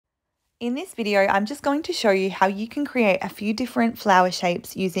In this video, I'm just going to show you how you can create a few different flower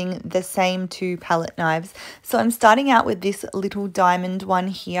shapes using the same two palette knives. So I'm starting out with this little diamond one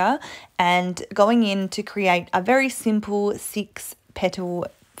here and going in to create a very simple 6-petal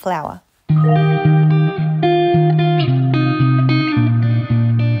flower.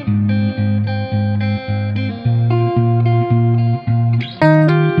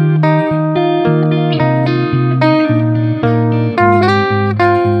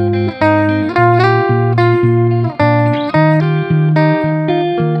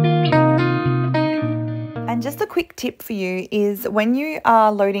 And just a quick tip for you is when you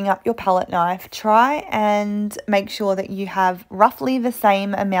are loading up your palette knife, try and make sure that you have roughly the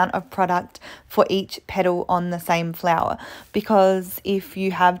same amount of product for each petal on the same flower, because if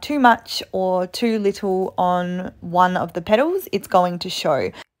you have too much or too little on one of the petals, it's going to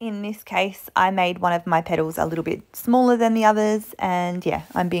show. In this case, I made one of my petals a little bit smaller than the others, and yeah,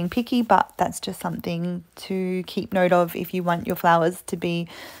 I'm being picky, but that's just something to keep note of. If you want your flowers to be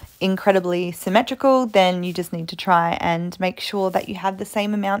incredibly symmetrical, then you just need to try and make sure that you have the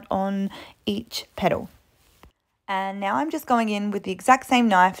same amount on each petal. And now I'm just going in with the exact same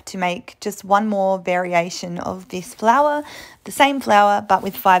knife to make just one more variation of this flower, the same flower but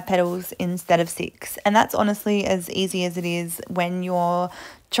with 5 petals instead of 6. And that's honestly as easy as it is when you're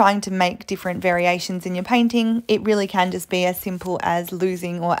trying to make different variations in your painting. It really can just be as simple as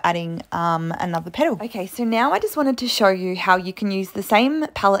losing or adding another petal. Okay, so now I just wanted to show you how you can use the same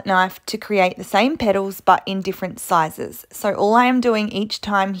palette knife to create the same petals but in different sizes. So all I am doing each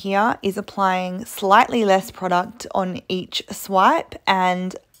time here is applying slightly less product on each swipe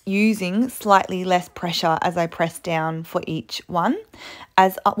and using slightly less pressure as I press down for each one.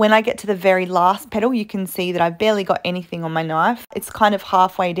 As when I get to the very last petal, you can see that I've barely got anything on my knife. It's kind of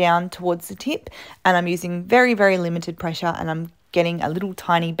halfway down towards the tip, and I'm using very, very limited pressure, and I'm getting a little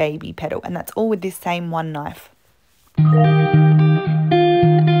tiny baby petal, and that's all with this same one knife.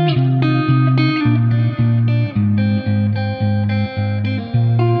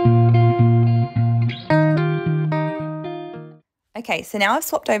 Okay, so now I've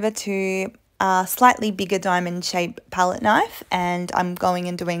swapped over to a slightly bigger diamond shape palette knife, and I'm going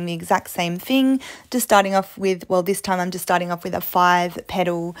and doing the exact same thing, just starting off with, well, this time I'm just starting off with a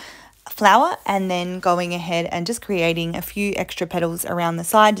 5-petal flower and then going ahead and just creating a few extra petals around the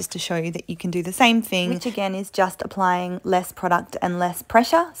side just to show you that you can do the same thing, which again is just applying less product and less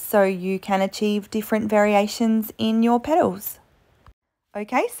pressure so you can achieve different variations in your petals.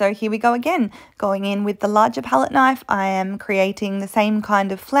 Okay, so here we go again. Going in with the larger palette knife, I am creating the same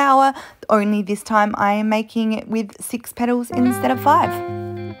kind of flower, only this time I am making it with 6 petals instead of 5.